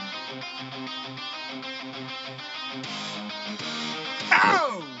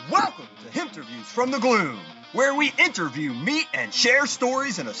Oh, welcome to Himterviews from the Gloom, where we interview, meet, and share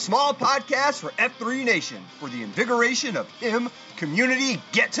stories in a small podcast for F3 Nation for the invigoration of him community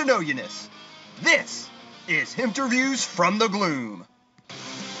get-to-know-you-ness. This is Himterviews from the Gloom.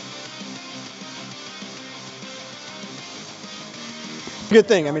 Good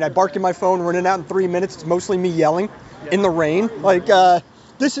thing. I mean, I bark in my phone, running out in 3 minutes. It's mostly me yelling in the rain.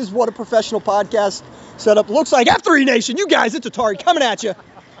 This is what a professional podcast setup looks like. F3 Nation, you guys, it's Atari coming at you.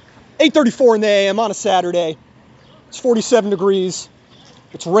 8:34 in the AM on a Saturday. It's 47 degrees.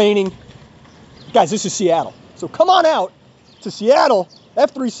 It's raining. Guys, this is Seattle. So come on out to Seattle,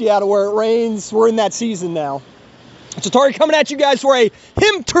 F3 Seattle, where it rains. We're in that season now. It's Atari coming at you guys for a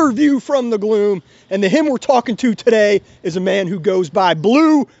Himterview from the Gloom. And the him we're talking to today is a man who goes by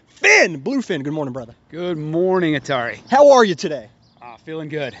Bluefin. Bluefin, good morning, brother. Good morning, Atari. How are you today? Feeling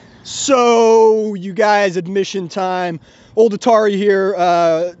good. So, you guys, admission time. Old Atari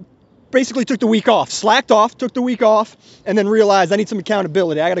here basically took the week off. Slacked off, took the week off, and then realized I need some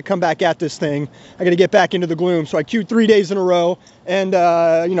accountability. I got to come back at this thing. I got to get back into the gloom. So I queued 3 days in a row, and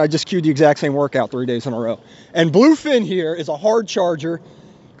I just queued the exact same workout 3 days in a row. And Bluefin here is a hard charger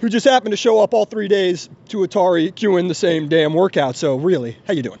who just happened to show up all 3 days to Atari queuing the same damn workout. So really,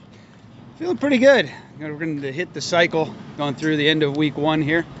 how you doing? Feeling pretty good. We're going to hit the cycle, going through the end of week one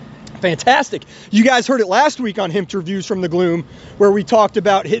here. Fantastic. You guys heard it last week on Himterviews from the Gloom, where we talked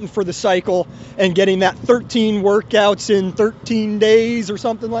about hitting for the cycle and getting that 13 workouts in 13 days or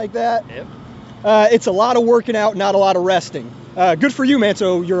something like that. Yep. It's a lot of working out, not a lot of resting. Good for you, man.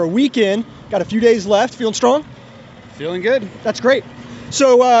 So you're a week in, got a few days left. Feeling strong? Feeling good. That's great.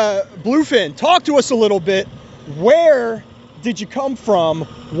 So, Bluefin, talk to us a little bit. Where did you come from?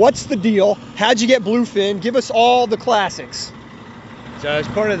 What's the deal? How'd you get Bluefin? Give us all the classics. So as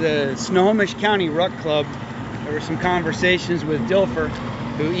part of the Snohomish County Ruck Club, there were some conversations with Dilfer,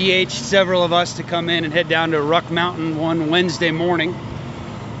 who EH'd several of us to come in and head down to Ruck Mountain one Wednesday morning,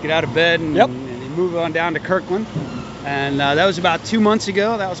 get out of bed and move on down to Kirkland. And that was about 2 months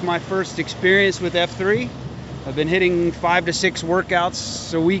ago. That was my first experience with F3. I've been hitting 5 to 6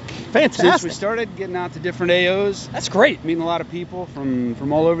 workouts a week. Fantastic. Since we started, getting out to different AOs. That's great. Meeting a lot of people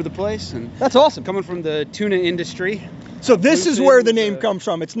from all over the place. And that's awesome. Coming from the tuna industry. So this is where the name comes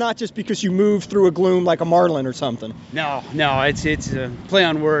from. It's not just because you moved through a gloom like a marlin or something. No, it's a play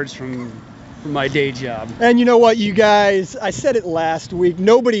on words from my day job. And you know what, you guys, I said it last week.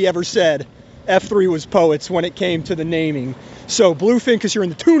 Nobody ever said F3 was poets when it came to the naming. So Bluefin, because you're in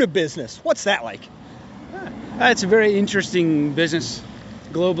the tuna business, what's that like? It's a very interesting business,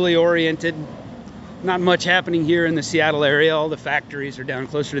 globally oriented. Not much happening here in the Seattle area. All the factories are down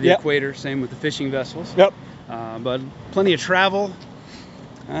closer to the equator. Same with the fishing vessels. Yep. But plenty of travel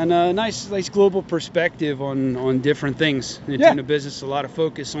and a nice global perspective on different things. In the tuna business, a lot of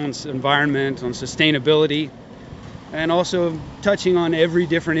focus on environment, on sustainability, and also touching on every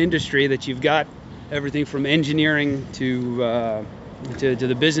different industry that you've got. Everything from engineering to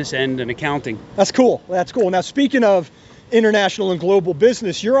the business end and accounting. That's cool. That's cool. Now, speaking of international and global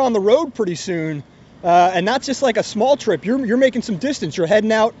business, you're on the road pretty soon, and not just like a small trip. You're making some distance. You're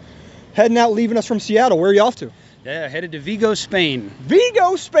heading out, leaving us from Seattle. Where are you off to? Yeah, headed to Vigo, Spain.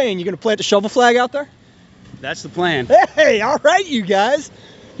 Vigo, Spain. You gonna plant the shovel flag out there? That's the plan. Hey, all right, you guys.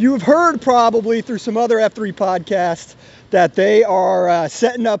 You have heard probably through some other F3 podcasts that they are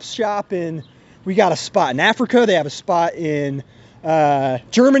setting up shop in. We got a spot in Africa. They have a spot in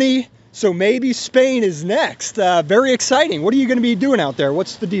Germany, so maybe Spain is next. Very exciting. What are you going to be doing out there?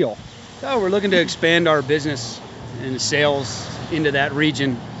 What's the deal? So we're looking to expand our business and sales into that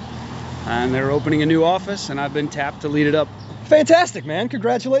region, and they're opening a new office, and I've been tapped to lead it up. Fantastic, man.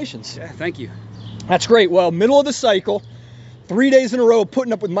 Congratulations. Yeah, thank you. That's great. Well, middle of the cycle, 3 days in a row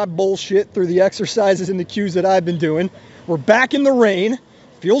putting up with my bullshit through the exercises and the cues that I've been doing. We're back in the rain.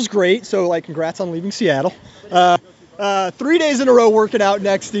 Feels great. So, congrats on leaving Seattle. 3 days in a row working out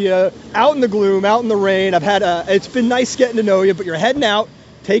next to you, out in the gloom, out in the rain. It's been nice getting to know you, but you're heading out,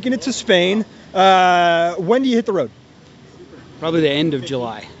 taking it to Spain. When do you hit the road? Probably the end of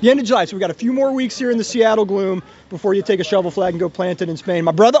July. The end of July. So we got a few more weeks here in the Seattle gloom before you take a shovel flag and go plant it in Spain.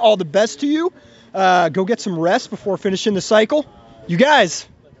 My brother, all the best to you. Go get some rest before finishing the cycle. You guys,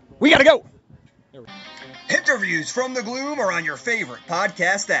 we got to go. Himterviews from the Gloom are on your favorite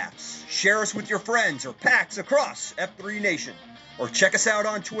podcast apps. Share us with your friends or packs across F3 Nation. Or check us out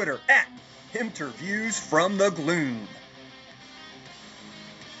on Twitter at Himterviews from the Gloom.